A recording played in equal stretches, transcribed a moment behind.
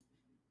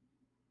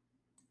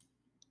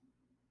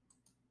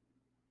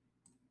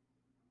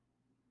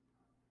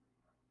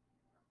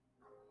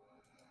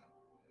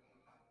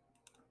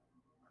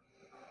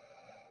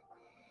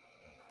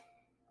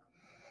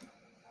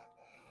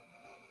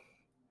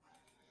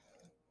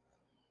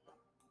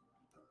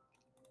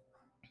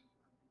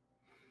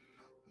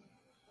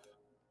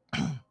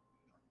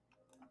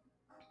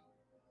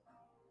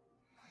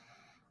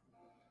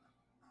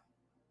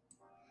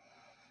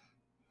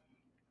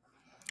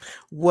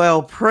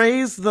Well,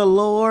 praise the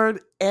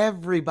Lord,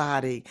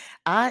 everybody.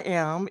 I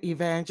am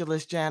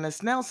Evangelist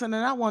Janice Nelson,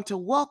 and I want to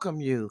welcome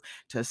you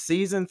to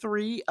season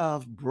 3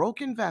 of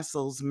Broken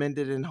Vessels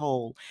Mended and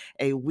Whole,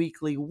 a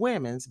weekly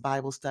women's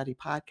Bible study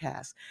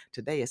podcast.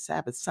 Today is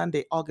Sabbath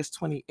Sunday, August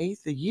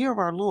 28th, the year of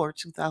our Lord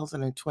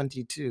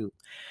 2022.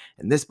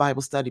 In this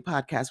Bible study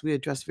podcast, we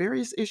address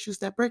various issues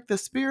that break the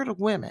spirit of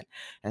women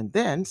and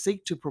then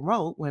seek to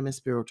promote women's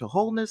spiritual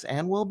wholeness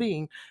and well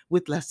being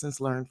with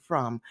lessons learned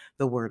from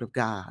the Word of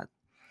God.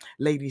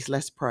 Ladies,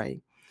 let's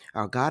pray.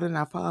 Our God and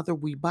our Father,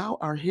 we bow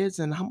our heads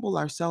and humble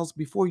ourselves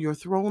before your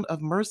throne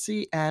of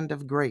mercy and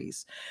of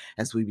grace.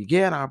 As we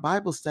begin our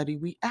Bible study,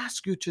 we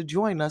ask you to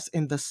join us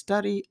in the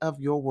study of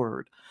your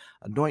word.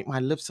 Anoint my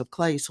lips of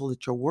clay so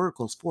that your word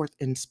goes forth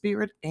in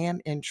spirit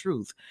and in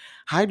truth.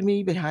 Hide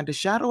me behind the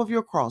shadow of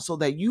your cross so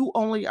that you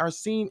only are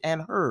seen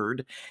and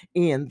heard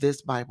in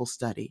this Bible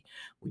study.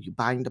 Will you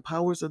bind the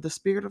powers of the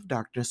spirit of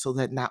darkness so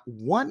that not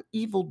one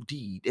evil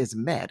deed is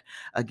met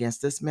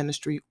against this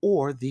ministry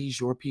or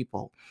these your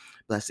people?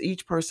 Bless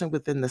each person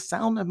within the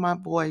sound of my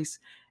voice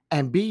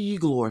and be ye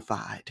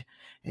glorified.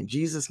 In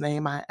Jesus'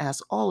 name, I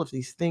ask all of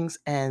these things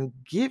and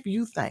give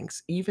you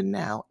thanks even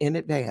now in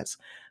advance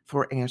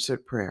for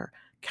answered prayer.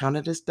 Count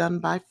it as done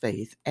by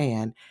faith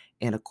and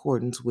in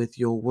accordance with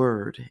your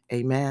word.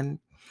 Amen.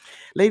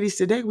 Ladies,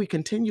 today we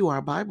continue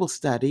our Bible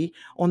study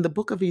on the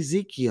book of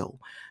Ezekiel.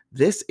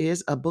 This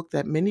is a book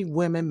that many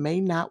women may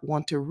not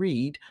want to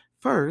read.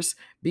 First,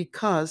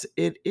 because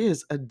it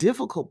is a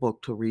difficult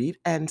book to read,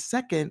 and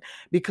second,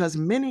 because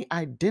many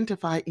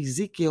identify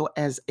Ezekiel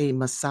as a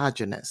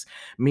misogynist,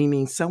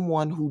 meaning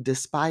someone who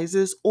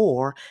despises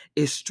or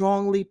is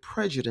strongly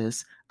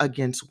prejudiced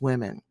against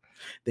women.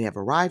 They have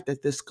arrived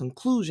at this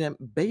conclusion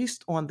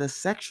based on the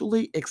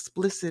sexually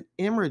explicit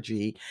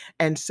imagery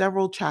and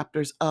several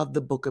chapters of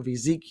the book of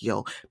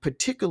Ezekiel,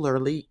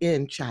 particularly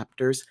in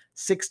chapters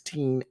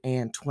 16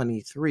 and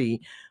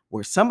 23,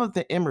 where some of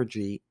the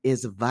imagery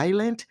is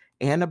violent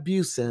and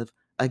abusive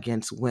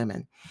against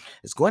women.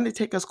 It's going to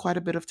take us quite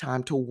a bit of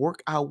time to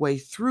work our way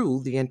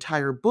through the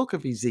entire book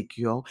of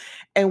Ezekiel,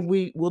 and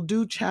we will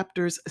do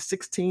chapters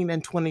 16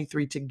 and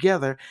 23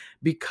 together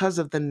because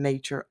of the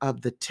nature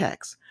of the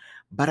text.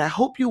 But I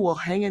hope you will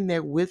hang in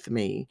there with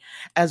me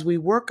as we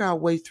work our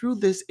way through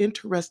this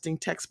interesting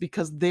text,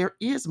 because there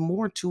is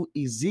more to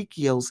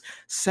Ezekiel's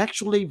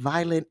sexually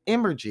violent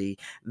imagery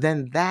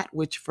than that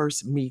which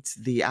first meets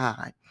the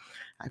eye.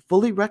 I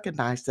fully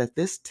recognize that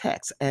this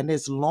text and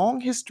its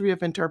long history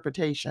of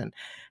interpretation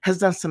has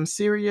done some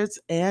serious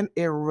and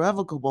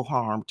irrevocable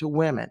harm to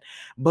women,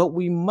 but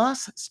we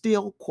must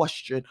still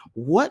question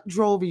what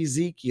drove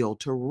Ezekiel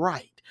to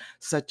write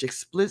such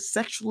explicit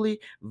sexually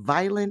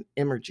violent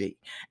imagery,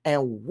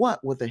 and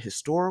what were the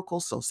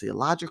historical,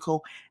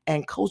 sociological,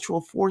 and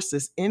cultural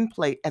forces in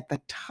play at the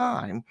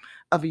time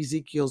of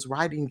Ezekiel's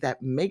writing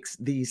that makes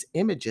these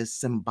images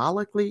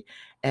symbolically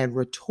and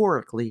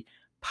rhetorically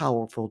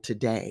powerful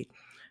today.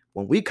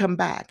 When we come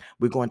back,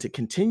 we're going to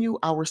continue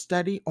our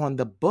study on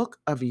the book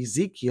of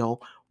Ezekiel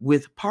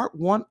with part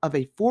 1 of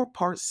a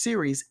 4-part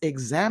series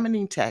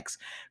examining texts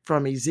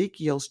from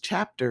Ezekiel's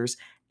chapters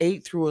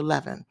 8 through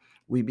 11.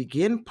 We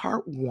begin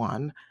part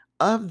 1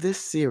 of this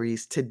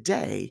series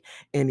today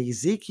in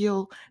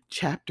Ezekiel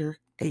chapter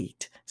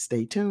 8.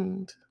 Stay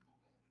tuned.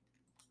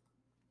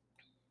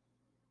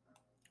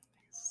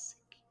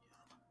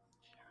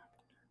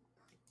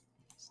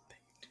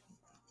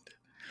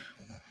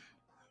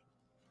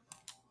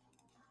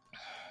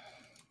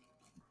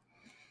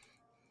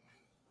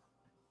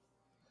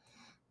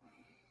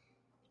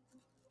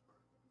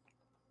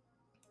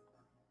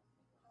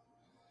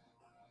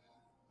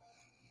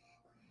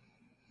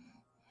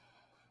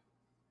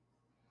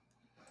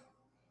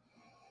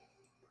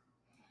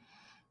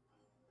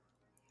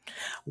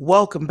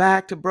 Welcome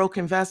back to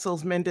Broken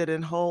Vessels Mended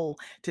and Whole.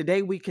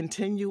 Today we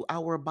continue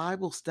our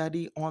Bible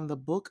study on the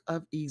book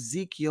of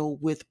Ezekiel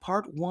with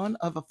part 1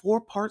 of a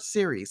 4-part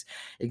series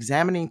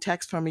examining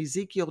text from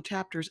Ezekiel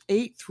chapters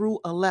 8 through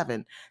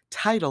 11,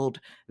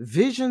 titled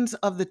Visions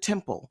of the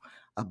Temple,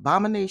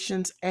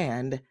 Abominations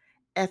and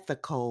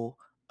Ethical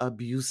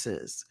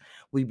Abuses.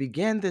 We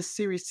begin this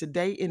series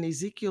today in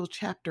Ezekiel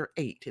chapter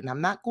 8, and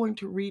I'm not going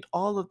to read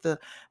all of the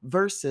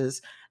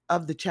verses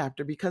of the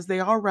chapter because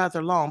they are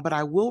rather long, but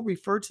I will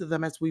refer to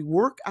them as we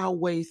work our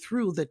way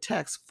through the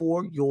text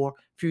for your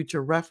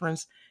future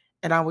reference.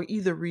 And I will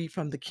either read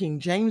from the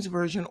King James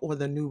Version or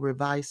the New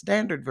Revised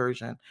Standard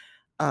Version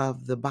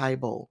of the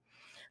Bible.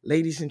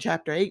 Ladies, in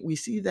chapter 8, we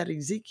see that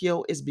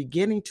Ezekiel is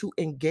beginning to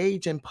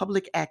engage in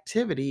public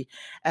activity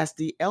as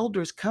the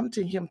elders come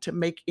to him to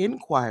make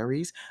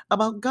inquiries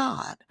about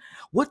God.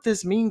 What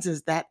this means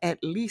is that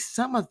at least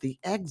some of the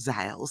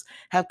exiles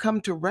have come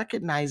to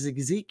recognize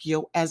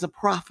Ezekiel as a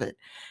prophet,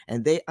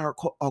 and they are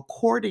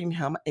according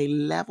him a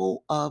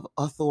level of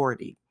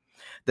authority.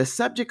 The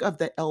subject of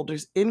the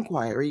elders'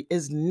 inquiry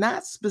is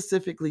not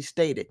specifically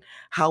stated.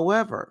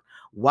 However,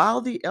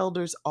 while the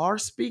elders are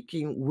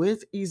speaking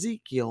with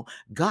Ezekiel,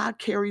 God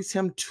carries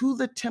him to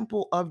the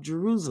temple of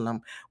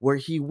Jerusalem, where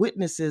he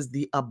witnesses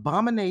the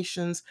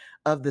abominations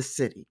of the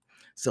city.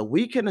 So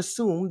we can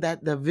assume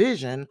that the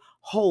vision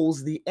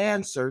holds the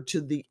answer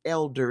to the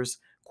elders'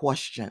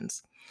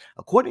 questions.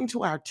 According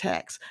to our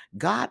text,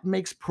 God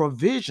makes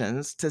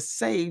provisions to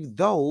save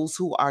those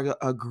who are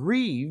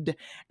aggrieved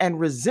and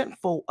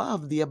resentful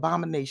of the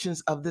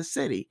abominations of the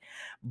city.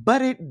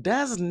 But it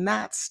does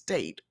not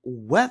state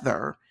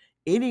whether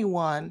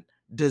anyone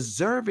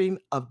deserving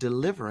of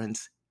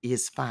deliverance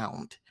is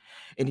found.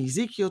 In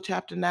Ezekiel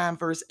chapter 9,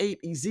 verse 8,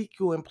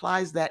 Ezekiel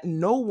implies that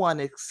no one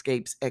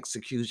escapes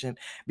execution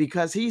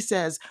because he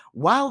says,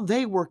 while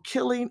they were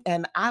killing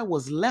and I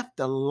was left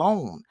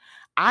alone,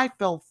 I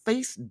fell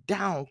face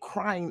down,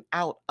 crying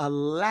out,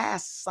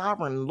 alas,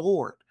 sovereign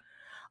Lord.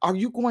 Are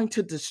you going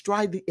to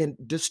destroy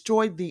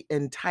the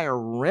entire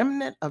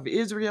remnant of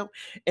Israel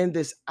in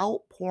this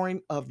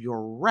outpouring of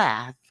your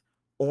wrath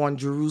on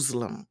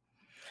Jerusalem?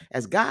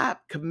 As God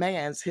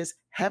commands his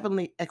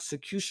heavenly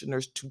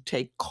executioners to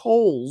take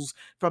coals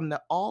from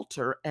the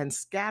altar and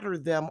scatter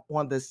them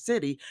on the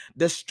city,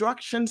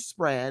 destruction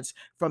spreads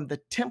from the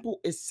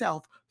temple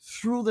itself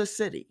through the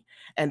city,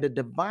 and the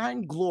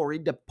divine glory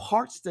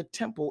departs the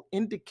temple,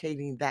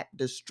 indicating that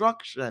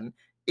destruction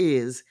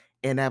is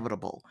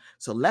inevitable.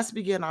 So let's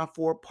begin our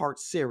four-part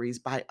series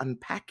by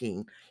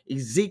unpacking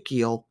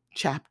Ezekiel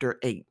chapter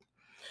 8.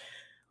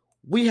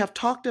 We have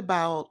talked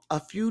about a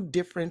few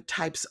different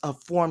types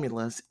of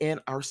formulas in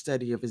our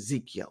study of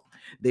Ezekiel.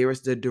 There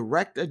is the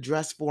direct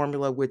address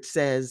formula, which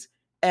says,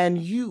 and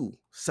you,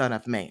 son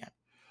of man.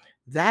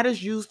 That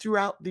is used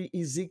throughout the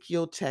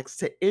Ezekiel text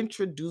to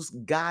introduce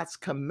God's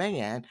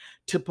command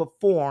to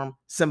perform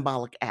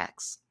symbolic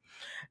acts.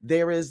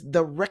 There is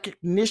the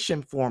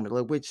recognition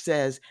formula, which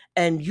says,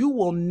 and you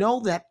will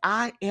know that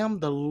I am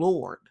the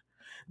Lord.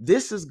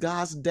 This is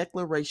God's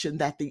declaration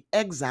that the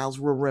exiles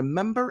will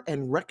remember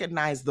and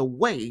recognize the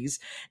ways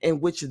in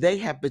which they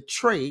have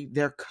betrayed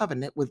their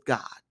covenant with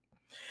God.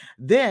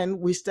 Then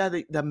we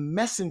studied the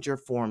messenger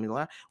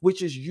formula,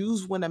 which is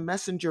used when a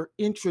messenger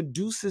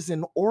introduces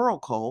an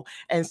oracle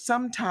and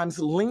sometimes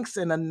links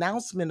an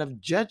announcement of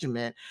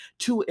judgment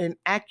to an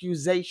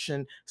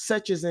accusation,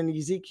 such as in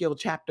Ezekiel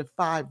chapter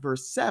 5,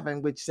 verse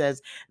 7, which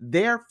says,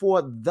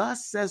 therefore,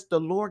 thus says the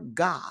Lord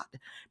God,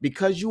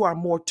 because you are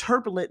more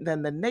turbulent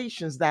than the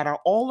nations that are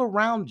all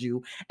around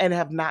you and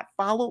have not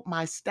followed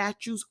my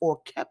statutes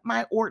or kept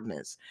my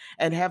ordinance,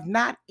 and have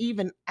not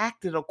even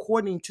acted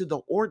according to the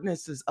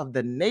ordinances of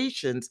the nations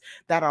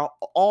that are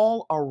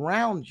all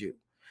around you.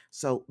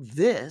 So,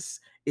 this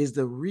is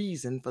the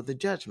reason for the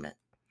judgment.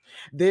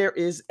 There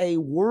is a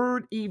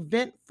word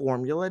event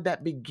formula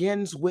that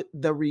begins with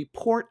the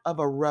report of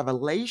a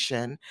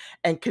revelation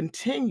and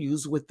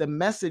continues with the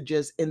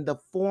messages in the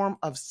form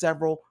of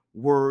several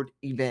word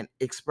event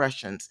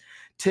expressions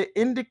to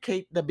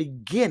indicate the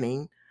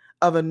beginning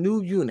of a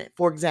new unit.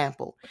 For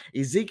example,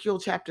 Ezekiel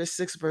chapter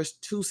 6, verse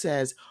 2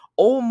 says,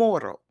 O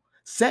mortal,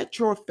 set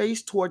your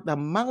face toward the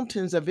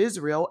mountains of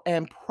Israel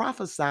and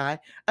prophesy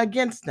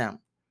against them.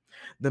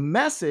 The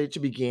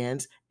message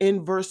begins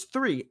in verse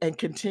 3 and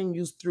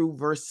continues through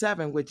verse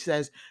 7, which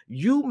says,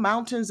 you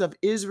mountains of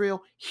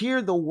Israel,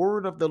 hear the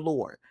word of the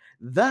Lord.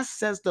 Thus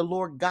says the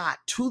Lord God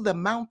to the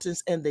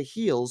mountains and the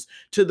hills,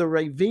 to the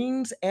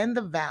ravines and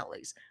the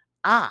valleys.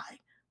 I,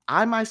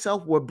 I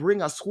myself will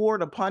bring a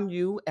sword upon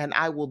you, and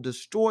I will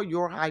destroy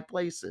your high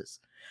places.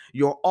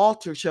 Your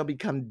altar shall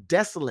become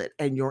desolate,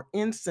 and your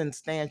incense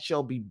stand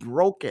shall be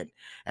broken,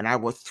 and I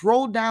will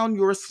throw down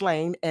your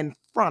slain in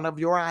front of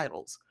your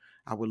idols.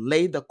 I will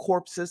lay the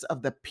corpses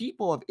of the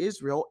people of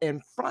Israel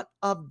in front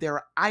of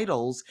their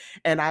idols,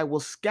 and I will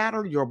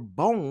scatter your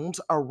bones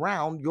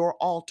around your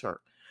altar.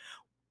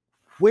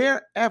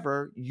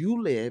 Wherever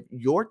you live,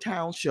 your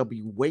town shall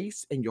be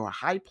waste and your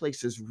high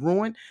places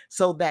ruined,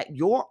 so that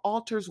your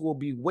altars will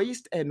be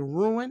waste and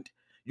ruined,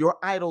 your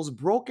idols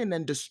broken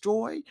and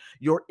destroyed,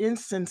 your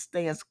incense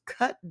stands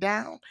cut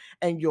down,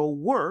 and your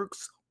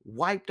works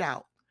wiped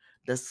out.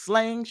 The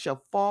slain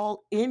shall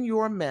fall in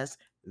your mess.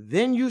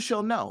 Then you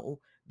shall know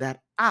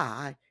that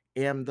I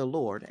am the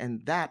Lord.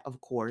 And that,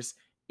 of course,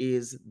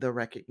 is the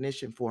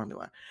recognition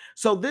formula.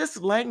 So this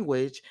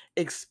language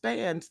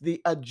expands the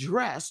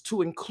address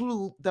to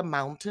include the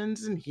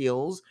mountains and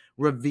hills,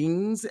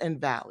 ravines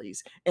and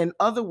valleys. In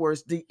other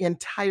words, the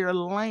entire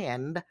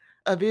land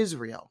of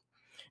Israel.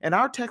 In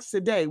our text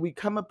today, we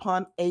come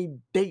upon a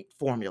date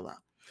formula.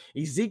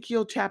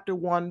 Ezekiel chapter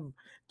 1,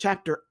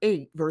 chapter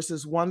 8,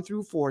 verses 1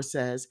 through 4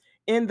 says,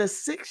 in the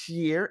 6th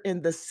year,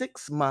 in the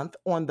 6th month,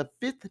 on the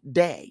 5th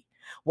day,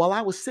 while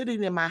I was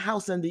sitting in my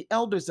house and the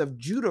elders of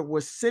Judah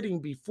were sitting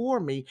before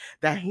me,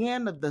 the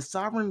hand of the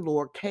sovereign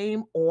Lord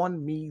came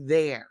on me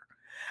there.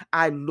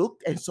 I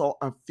looked and saw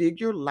a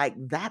figure like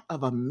that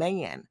of a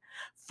man.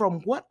 From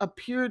what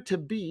appeared to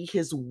be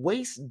his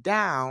waist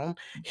down,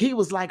 he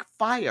was like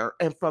fire,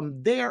 and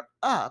from there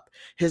up,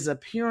 his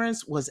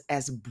appearance was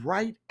as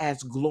bright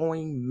as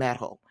glowing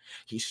metal.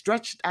 He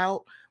stretched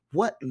out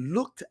what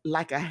looked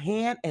like a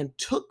hand and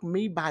took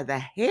me by the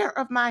hair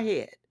of my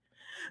head.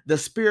 The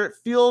Spirit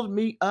filled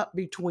me up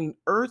between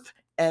earth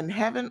and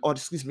heaven, or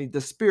excuse me,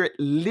 the Spirit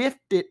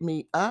lifted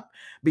me up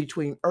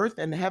between earth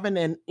and heaven,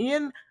 and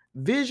in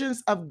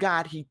visions of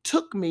God, he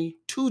took me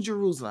to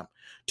Jerusalem,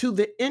 to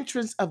the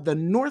entrance of the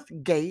north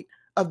gate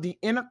of the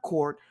inner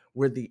court,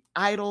 where the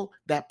idol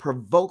that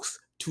provokes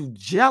to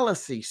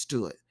jealousy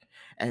stood.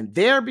 And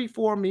there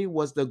before me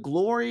was the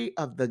glory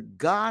of the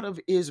God of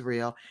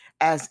Israel,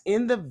 as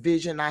in the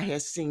vision I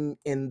had seen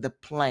in the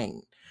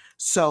plain.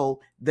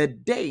 So the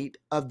date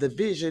of the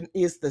vision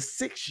is the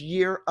 6th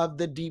year of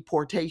the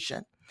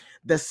deportation.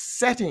 The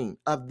setting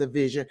of the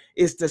vision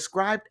is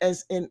described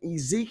as in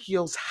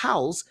Ezekiel's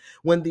house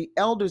when the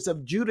elders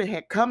of Judah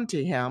had come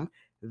to him.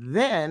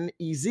 Then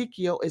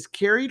Ezekiel is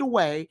carried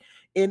away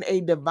in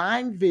a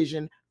divine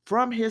vision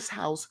from his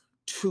house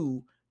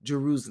to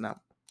Jerusalem.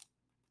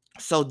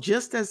 So,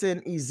 just as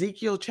in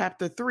Ezekiel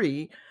chapter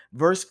 3,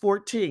 verse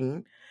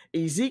 14,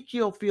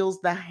 Ezekiel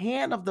feels the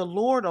hand of the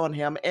Lord on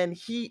him and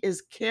he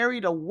is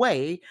carried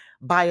away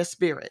by a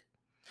spirit.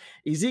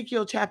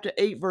 Ezekiel chapter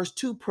 8, verse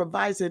 2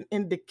 provides an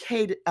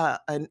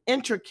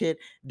intricate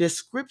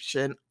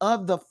description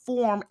of the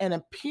form and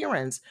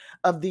appearance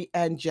of the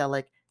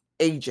angelic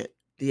agent.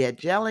 The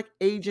angelic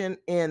agent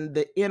in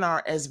the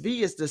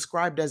NRSV is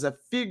described as a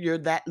figure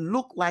that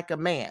looked like a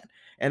man.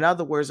 In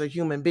other words, a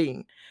human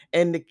being.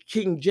 In the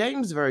King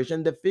James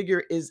Version, the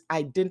figure is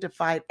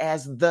identified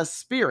as the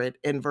Spirit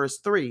in verse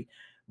 3,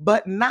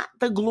 but not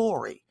the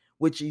glory,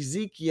 which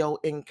Ezekiel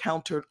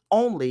encountered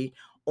only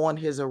on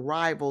his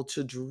arrival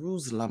to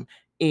Jerusalem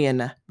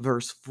in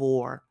verse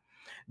 4.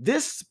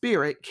 This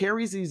spirit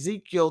carries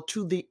Ezekiel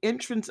to the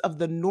entrance of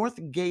the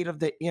north gate of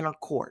the inner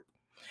court.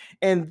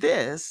 And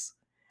this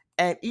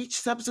and each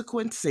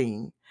subsequent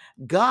scene,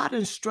 God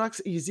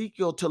instructs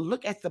Ezekiel to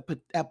look at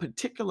a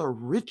particular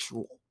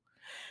ritual.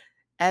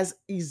 As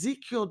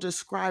Ezekiel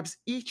describes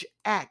each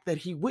act that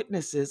he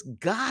witnesses,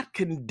 God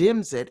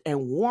condemns it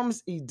and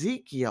warns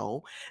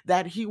Ezekiel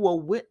that he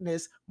will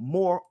witness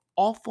more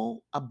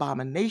awful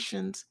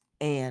abominations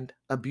and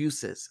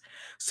abuses.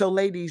 So,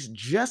 ladies,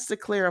 just to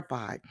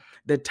clarify,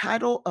 the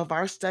title of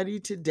our study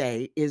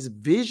today is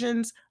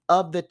Visions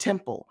of the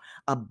Temple,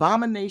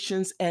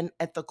 Abominations and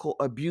Ethical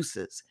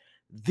Abuses.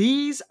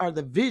 These are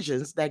the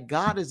visions that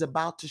God is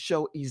about to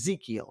show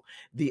Ezekiel,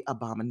 the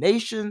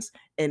abominations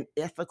and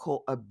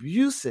ethical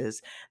abuses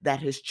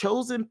that his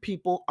chosen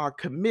people are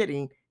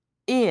committing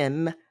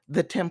in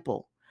the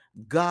temple,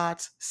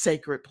 God's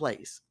sacred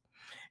place.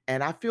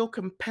 And I feel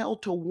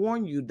compelled to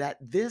warn you that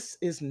this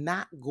is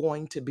not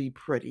going to be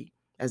pretty.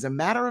 As a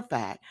matter of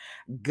fact,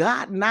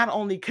 God not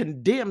only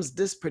condemns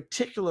this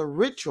particular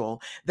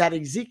ritual that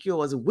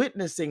Ezekiel is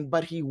witnessing,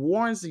 but he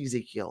warns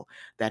Ezekiel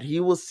that he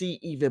will see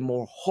even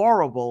more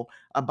horrible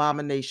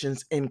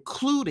abominations,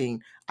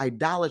 including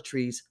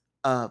idolatries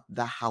of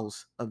the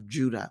house of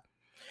Judah.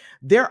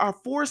 There are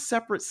 4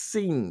 separate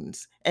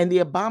scenes, and the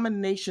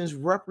abominations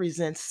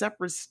represent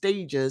separate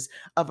stages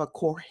of a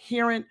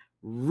coherent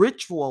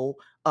ritual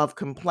of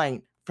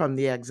complaint from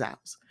the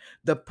exiles.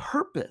 The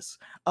purpose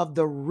of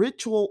the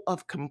ritual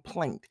of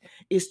complaint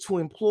is to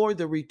implore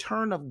the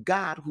return of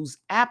God, whose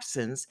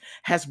absence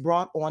has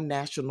brought on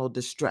national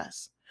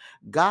distress.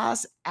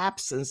 God's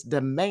absence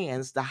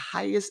demands the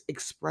highest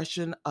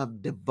expression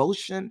of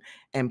devotion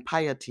and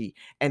piety,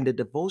 and the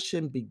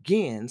devotion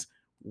begins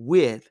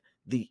with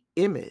the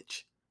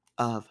image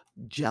of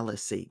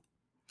jealousy.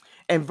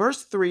 In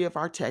verse 3 of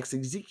our text,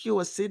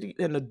 Ezekiel is sitting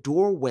in a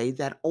doorway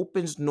that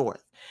opens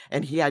north,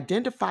 and he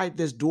identified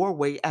this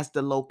doorway as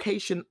the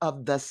location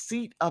of the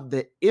seat of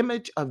the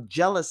image of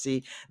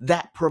jealousy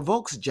that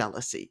provokes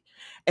jealousy.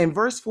 In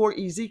verse 4,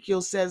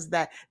 Ezekiel says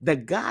that the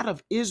God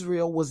of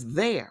Israel was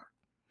there.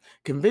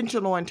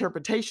 Conventional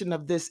interpretation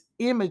of this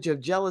image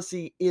of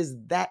jealousy is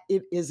that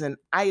it is an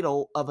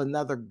idol of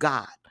another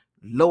God,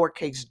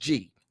 lowercase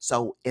g,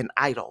 so an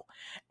idol.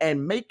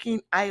 And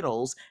making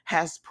idols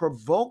has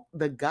provoked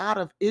the God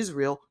of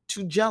Israel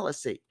to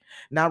jealousy.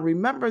 Now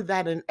remember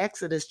that in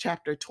Exodus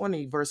chapter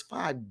 20, verse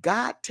 5,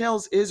 God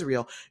tells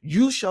Israel,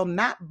 "You shall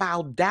not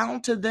bow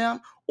down to them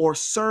or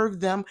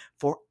serve them,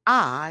 for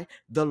I,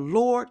 the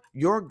Lord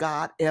your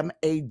God, am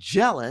a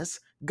jealous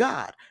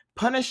God,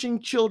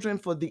 punishing children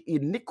for the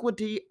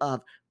iniquity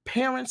of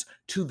parents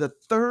to the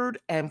 3rd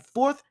and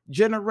 4th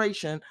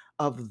generation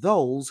of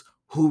those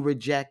who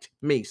reject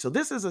me." So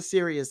this is a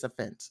serious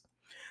offense.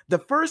 The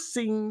first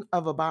scene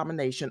of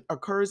abomination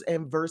occurs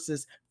in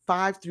verses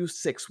 5 through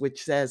 6,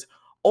 which says,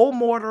 "O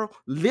mortal,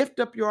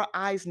 lift up your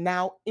eyes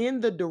now in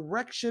the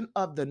direction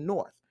of the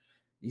north."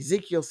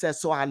 Ezekiel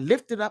says, "So I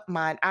lifted up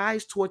mine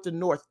eyes toward the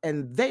north,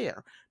 and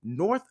there,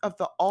 north of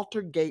the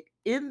altar gate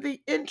in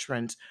the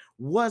entrance,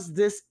 was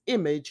this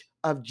image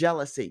of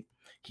jealousy.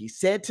 He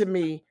said to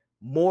me,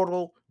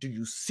 Mortal, do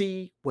you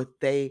see what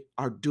they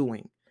are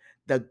doing?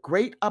 The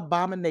great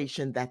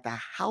abomination that the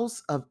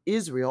house of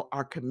Israel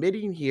are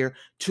committing here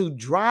to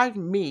drive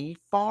me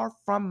far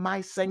from my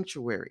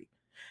sanctuary.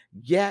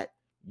 Yet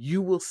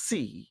you will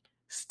see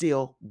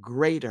still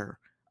greater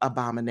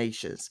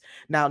abominations."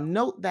 Now,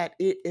 note that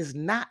it is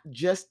not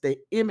just the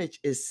image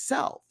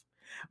itself,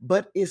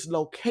 but its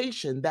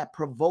location that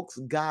provokes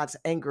God's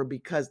anger,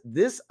 because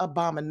this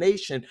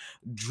abomination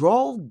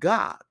drove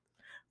God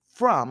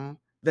from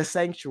the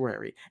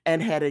sanctuary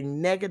and had a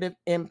negative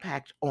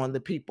impact on the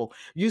people.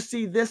 You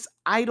see, this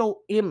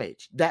idol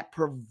image that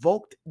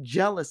provoked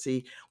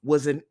jealousy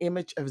was an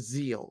image of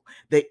zeal.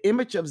 The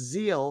image of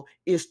zeal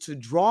is to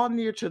draw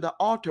near to the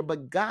altar,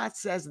 but God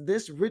says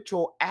this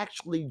ritual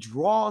actually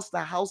draws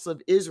the house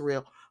of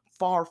Israel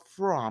far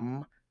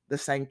from the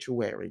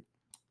sanctuary.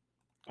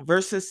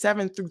 Verses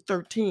 7 through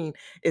 13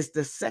 is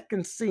the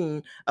second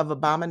scene of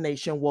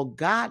abomination where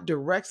God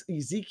directs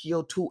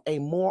Ezekiel to a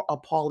more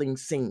appalling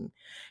scene.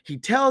 He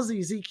tells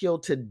Ezekiel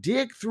to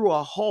dig through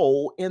a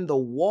hole in the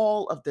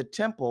wall of the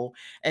temple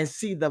and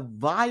see the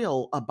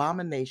vile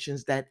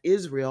abominations that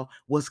Israel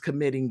was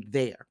committing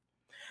there.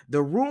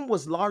 The room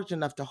was large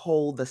enough to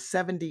hold the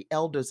 70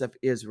 elders of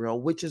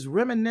Israel, which is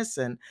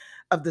reminiscent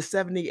of the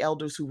 70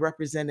 elders who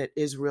represented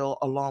Israel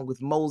along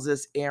with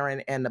Moses,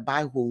 Aaron, and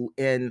Abihu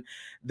in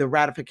the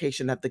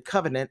ratification of the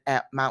covenant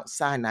at Mount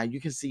Sinai. You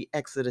can see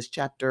Exodus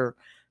chapter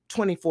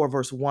 24,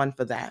 verse 1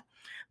 for that.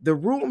 The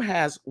room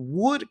has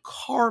wood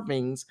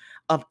carvings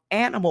of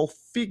animal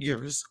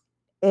figures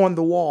on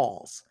the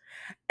walls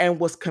and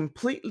was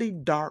completely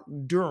dark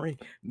during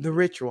the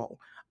ritual.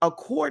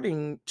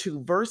 According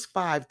to verse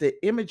 5, the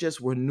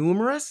images were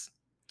numerous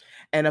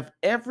and of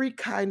every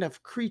kind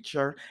of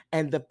creature,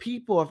 and the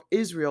people of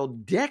Israel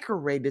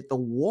decorated the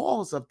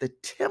walls of the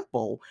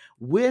temple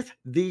with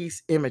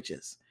these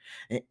images.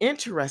 And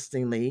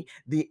interestingly,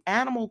 the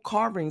animal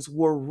carvings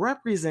were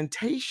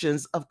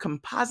representations of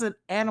composite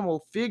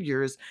animal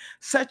figures,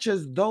 such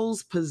as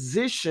those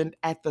positioned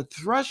at the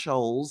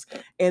thresholds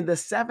in the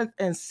 7th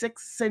and 6th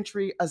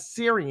century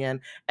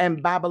Assyrian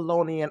and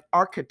Babylonian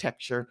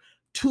architecture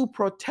to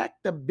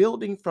protect the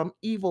building from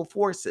evil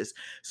forces.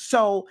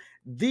 So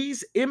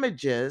these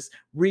images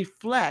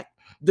reflect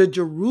the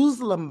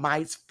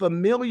Jerusalemites'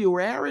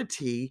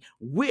 familiarity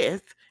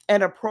with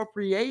and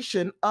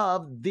appropriation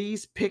of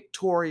these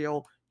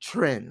pictorial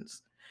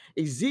trends.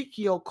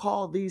 Ezekiel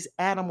called these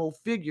animal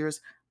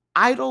figures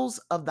idols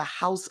of the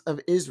house of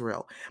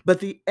Israel, but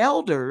the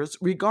elders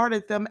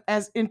regarded them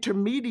as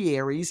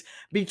intermediaries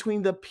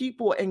between the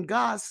people and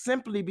God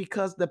simply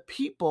because the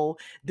people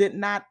did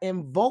not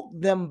invoke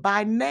them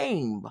by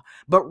name,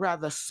 but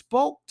rather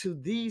spoke to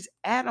these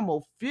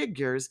animal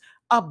figures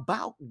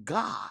about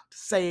God,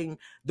 saying,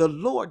 "The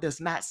Lord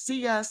does not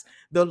see us,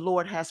 the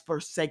Lord has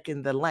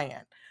forsaken the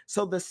land."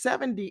 So the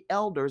 70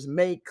 elders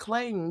made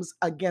claims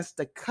against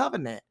the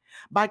covenant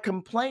by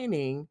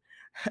complaining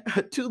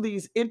to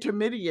these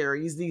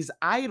intermediaries, these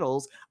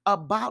idols,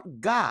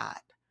 about God,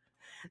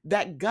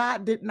 that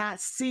God did not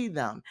see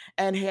them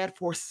and had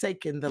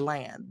forsaken the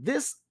land.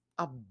 This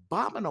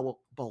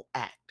abominable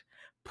act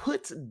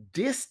puts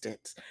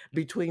distance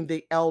between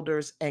the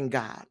elders and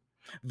God.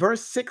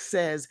 Verse 6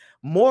 says,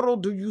 "Mortal,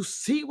 do you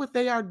see what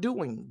they are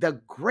doing?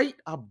 The great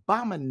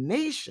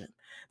abomination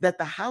that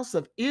the house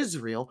of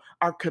Israel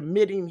are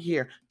committing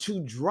here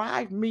to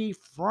drive me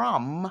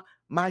from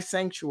my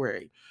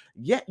sanctuary.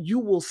 Yet you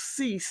will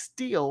see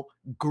still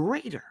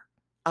greater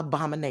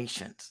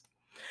abominations."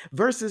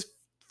 Verses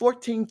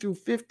 14 through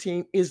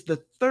 15 is the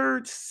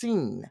third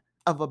scene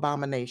of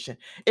abomination.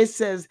 It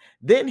says,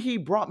 "Then he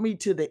brought me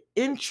to the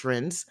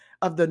entrance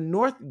of the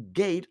north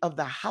gate of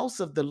the house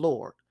of the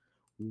Lord.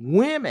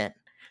 Women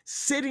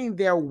sitting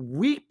there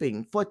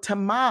weeping for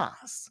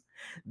Tammuz.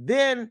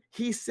 Then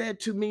he said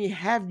to me,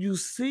 Have you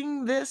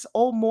seen this,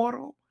 O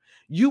mortal?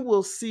 You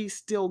will see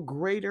still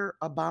greater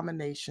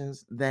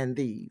abominations than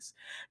these."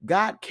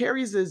 God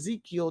carries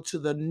Ezekiel to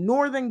the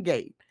northern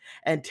gate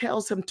and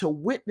tells him to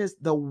witness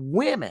the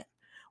women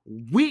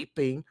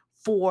weeping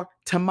for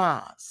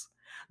Tammuz.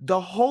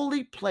 The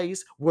holy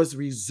place was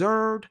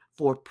reserved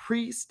for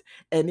priests,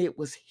 and it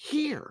was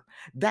here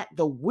that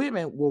the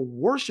women were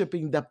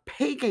worshiping the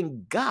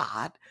pagan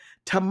god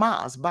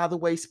Tammuz, by the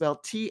way,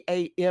 spelled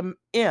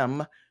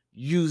Tammuz,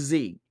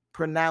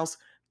 pronounced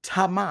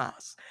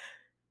Tammuz,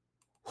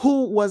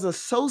 who was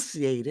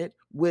associated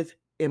with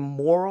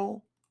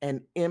immoral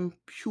and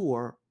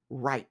impure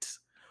rites.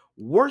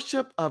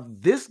 Worship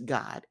of this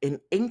god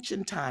in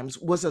ancient times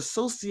was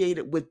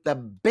associated with the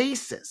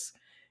basest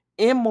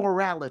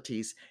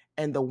immoralities,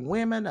 and the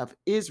women of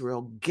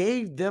Israel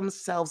gave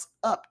themselves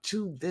up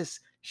to this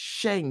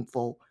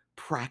shameful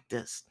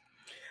practice.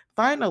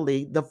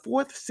 Finally, the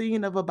fourth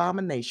scene of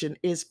abomination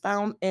is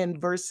found in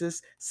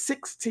verses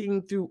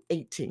 16 through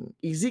 18.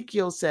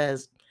 Ezekiel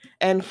says,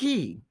 "And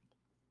he,"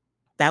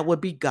 that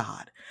would be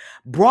God,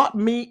 "brought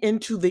me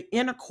into the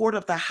inner court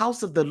of the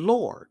house of the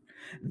Lord.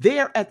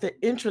 There at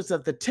the entrance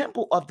of the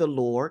temple of the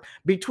Lord,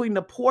 between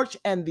the porch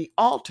and the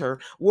altar,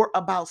 were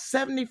about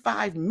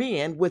 75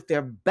 men with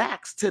their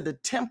backs to the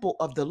temple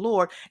of the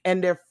Lord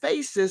and their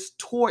faces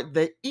toward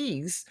the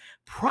east,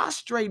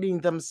 prostrating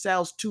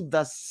themselves to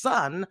the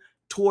sun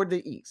toward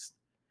the east.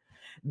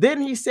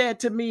 Then he said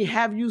to me,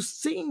 Have you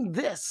seen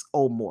this,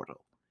 O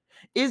mortal?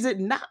 Is it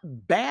not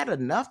bad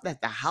enough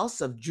that the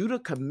house of Judah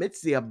commits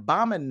the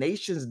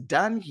abominations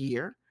done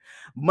here?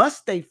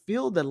 Must they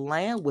fill the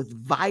land with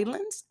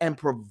violence and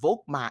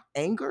provoke my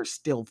anger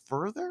still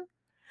further?"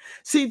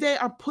 See, they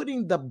are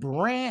putting the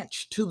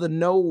branch to the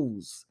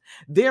nose.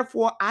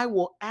 Therefore, I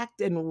will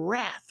act in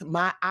wrath.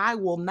 My eye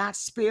will not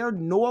spare,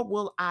 nor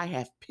will I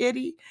have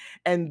pity.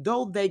 And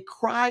though they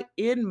cry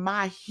in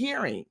my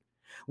hearing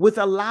with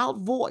a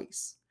loud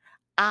voice,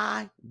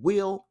 I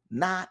will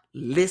not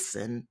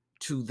listen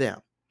to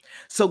them.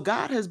 So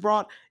God has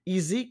brought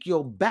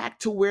Ezekiel back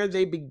to where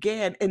they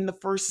began in the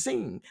first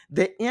scene,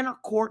 the inner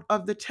court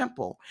of the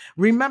temple.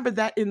 Remember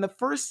that in the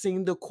first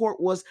scene, the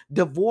court was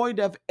devoid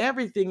of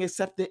everything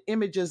except the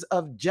images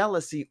of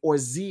jealousy or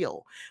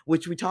zeal,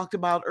 which we talked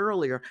about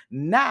earlier.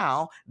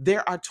 Now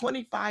there are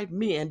 25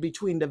 men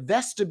between the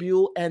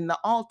vestibule and the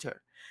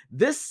altar.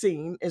 This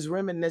scene is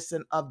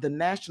reminiscent of the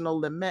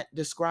national lament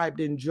described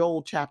in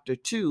Joel chapter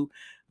 2,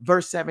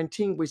 verse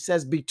 17, which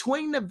says,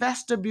 "Between the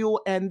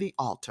vestibule and the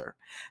altar,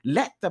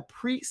 let the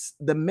priests,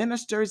 the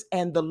ministers,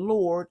 and the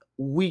Lord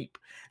weep.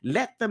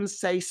 Let them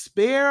say,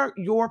 Spare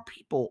your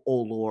people,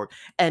 O Lord,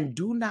 and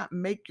do not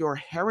make your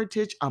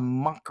heritage a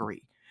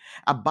mockery,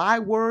 a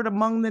byword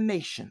among the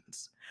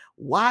nations.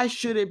 Why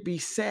should it be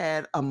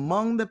said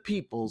among the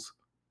peoples,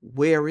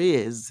 Where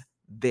is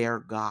their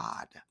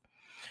God?"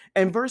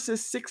 In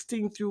verses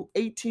 16 through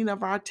 18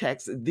 of our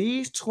text,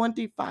 these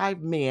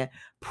 25 men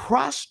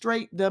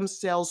prostrate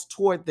themselves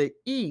toward the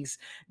east,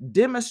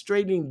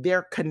 demonstrating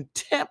their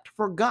contempt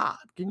for God.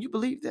 Can you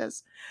believe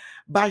this?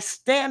 By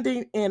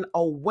standing in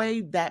a way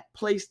that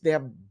placed their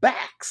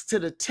backs to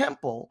the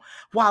temple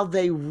while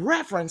they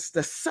reverence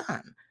the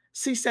sun.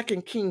 See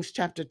 2 Kings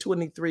chapter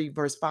 23,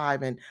 verse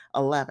 5 and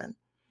 11.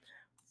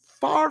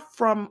 Far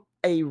from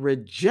a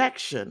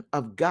rejection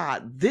of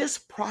God, this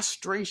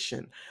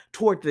prostration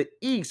toward the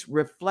east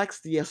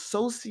reflects the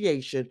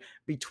association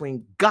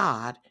between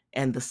God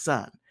and the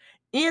sun.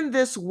 In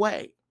this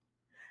way,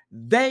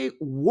 they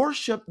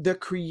worship the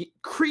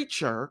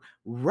creature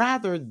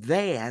rather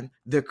than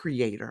the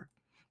creator.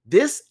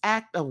 This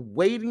act of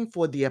waiting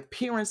for the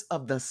appearance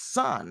of the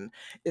sun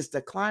is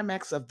the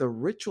climax of the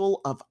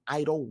ritual of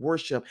idol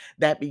worship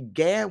that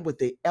began with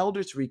the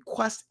elders'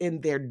 request in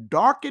their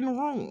darkened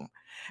room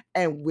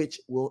and which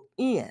will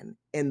end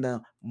in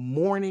the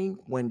morning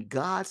when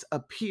God's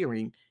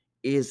appearing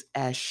is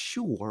as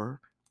sure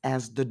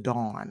as the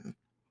dawn.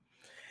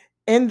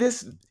 In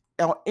this,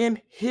 in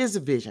his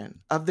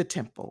vision of the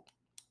temple,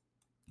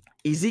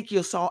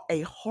 Ezekiel saw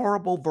a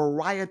horrible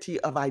variety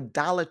of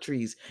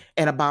idolatries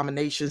and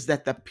abominations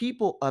that the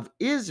people of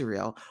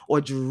Israel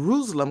or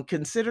Jerusalem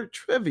considered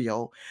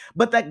trivial,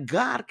 but that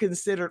God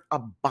considered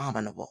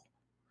abominable.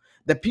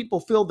 The people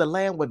filled the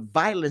land with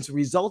violence,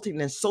 resulting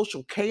in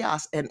social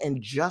chaos and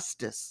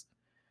injustice.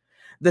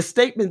 The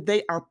statement,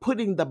 "they are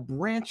putting the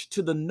branch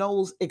to the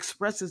nose,"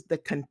 expresses the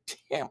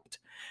contempt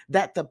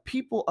that the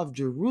people of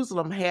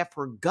Jerusalem had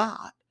for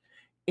God.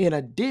 In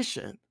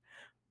addition,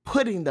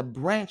 putting the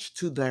branch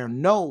to their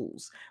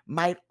nose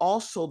might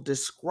also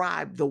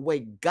describe the way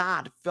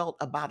God felt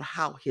about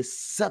how his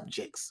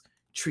subjects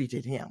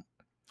treated him.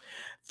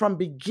 From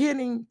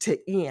beginning to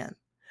end,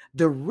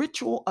 the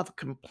ritual of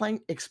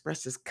complaint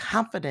expresses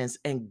confidence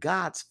in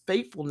God's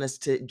faithfulness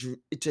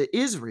to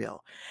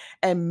Israel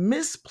and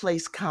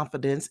misplaced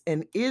confidence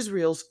in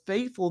Israel's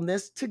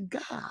faithfulness to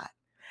God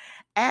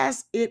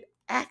as it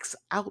acts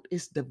out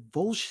its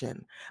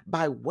devotion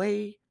by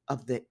way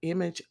of the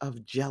image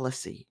of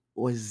jealousy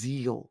or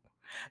zeal.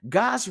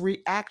 God's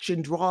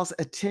reaction draws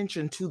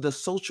attention to the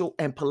social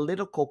and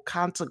political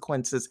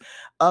consequences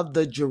of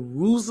the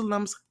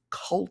Jerusalem's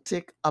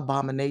cultic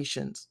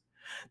abominations.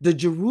 The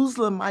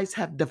Jerusalemites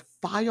have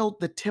defiled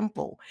the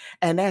temple,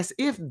 and as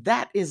if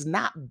that is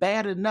not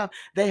bad enough,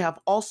 they have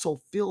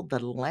also filled the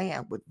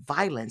land with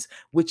violence,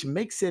 which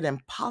makes it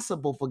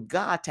impossible for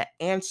God to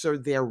answer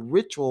their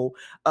ritual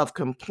of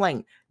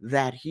complaint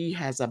that he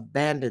has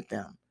abandoned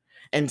them.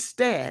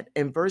 Instead,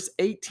 in verse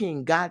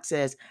 18, God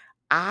says,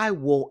 "I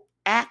will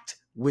act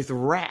with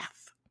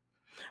wrath.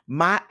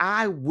 My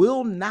eye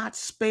will not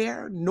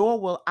spare, nor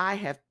will I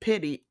have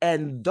pity.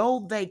 And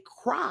though they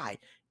cry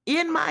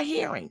in my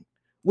hearing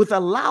with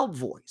a loud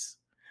voice,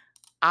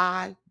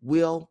 I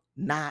will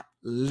not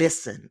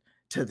listen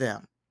to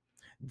them."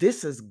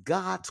 This is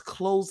God's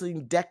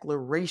closing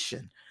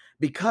declaration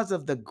because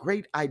of the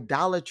great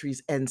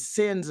idolatries and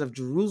sins of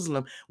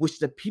Jerusalem, which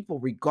the people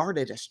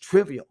regarded as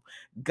trivial.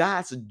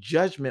 God's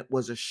judgment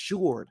was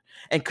assured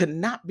and could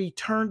not be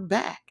turned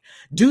back.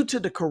 Due to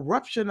the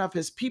corruption of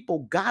his people,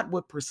 God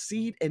would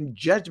proceed in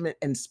judgment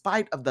in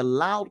spite of the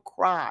loud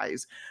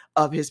cries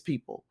of his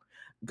people.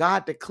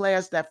 God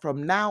declares that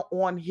from now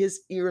on,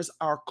 his ears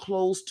are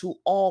closed to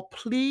all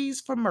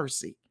pleas for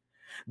mercy.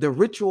 The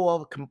ritual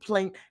of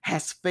complaint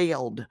has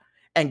failed,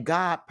 and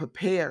God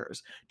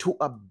prepares to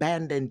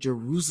abandon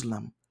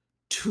Jerusalem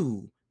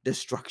to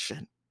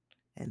destruction.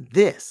 And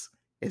this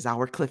is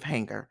our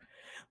cliffhanger.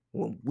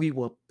 We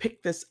will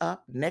pick this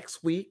up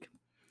next week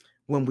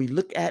when we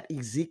look at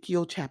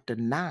Ezekiel chapter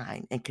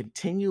 9 and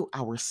continue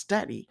our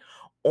study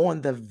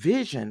on the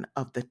vision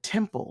of the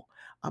temple,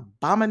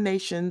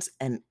 abominations,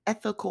 and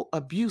ethical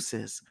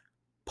abuses,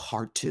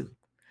 part 2.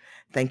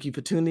 Thank you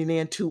for tuning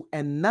in to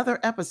another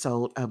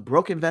episode of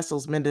Broken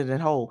Vessels Mended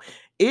and Whole.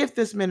 If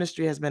this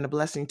ministry has been a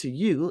blessing to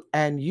you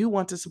and you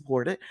want to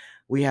support it,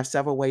 we have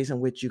several ways in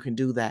which you can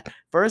do that.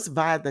 First,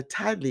 via the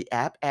Tidely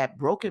app at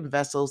Broken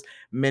Vessels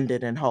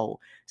Mended and Whole.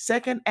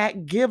 Second,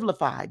 at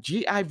Givelify,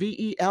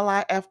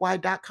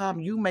 GIVELIFY.com,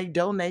 you may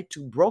donate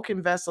to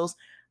Broken Vessels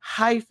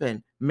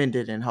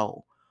Mended and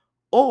Whole.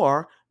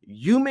 Or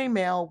you may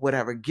mail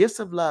whatever gifts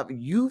of love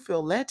you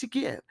feel led to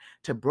give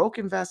to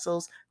Broken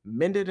Vessels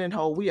Mended and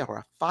Whole. We are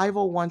a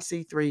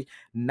 501c3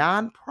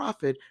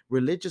 nonprofit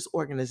religious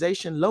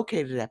organization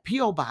located at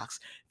P.O. Box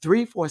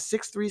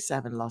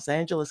 34637, Los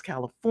Angeles,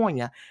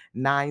 California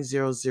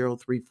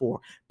 90034.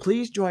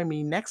 Please join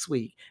me next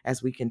week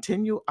as we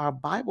continue our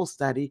Bible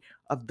study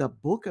of the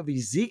book of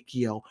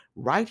Ezekiel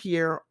right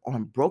here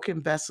on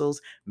Broken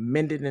Vessels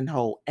Mended and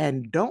Whole.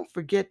 And don't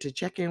forget to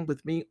check in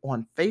with me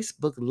on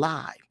Facebook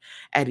Live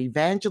at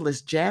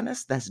Evangelist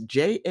Janice, that's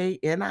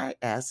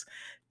Janis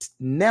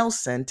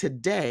Nelson,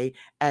 today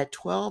at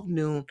 12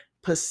 noon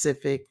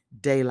Pacific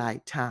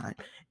Daylight Time.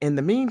 In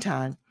the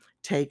meantime,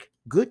 take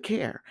good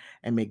care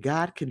and may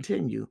God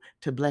continue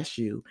to bless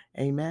you.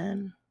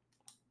 Amen.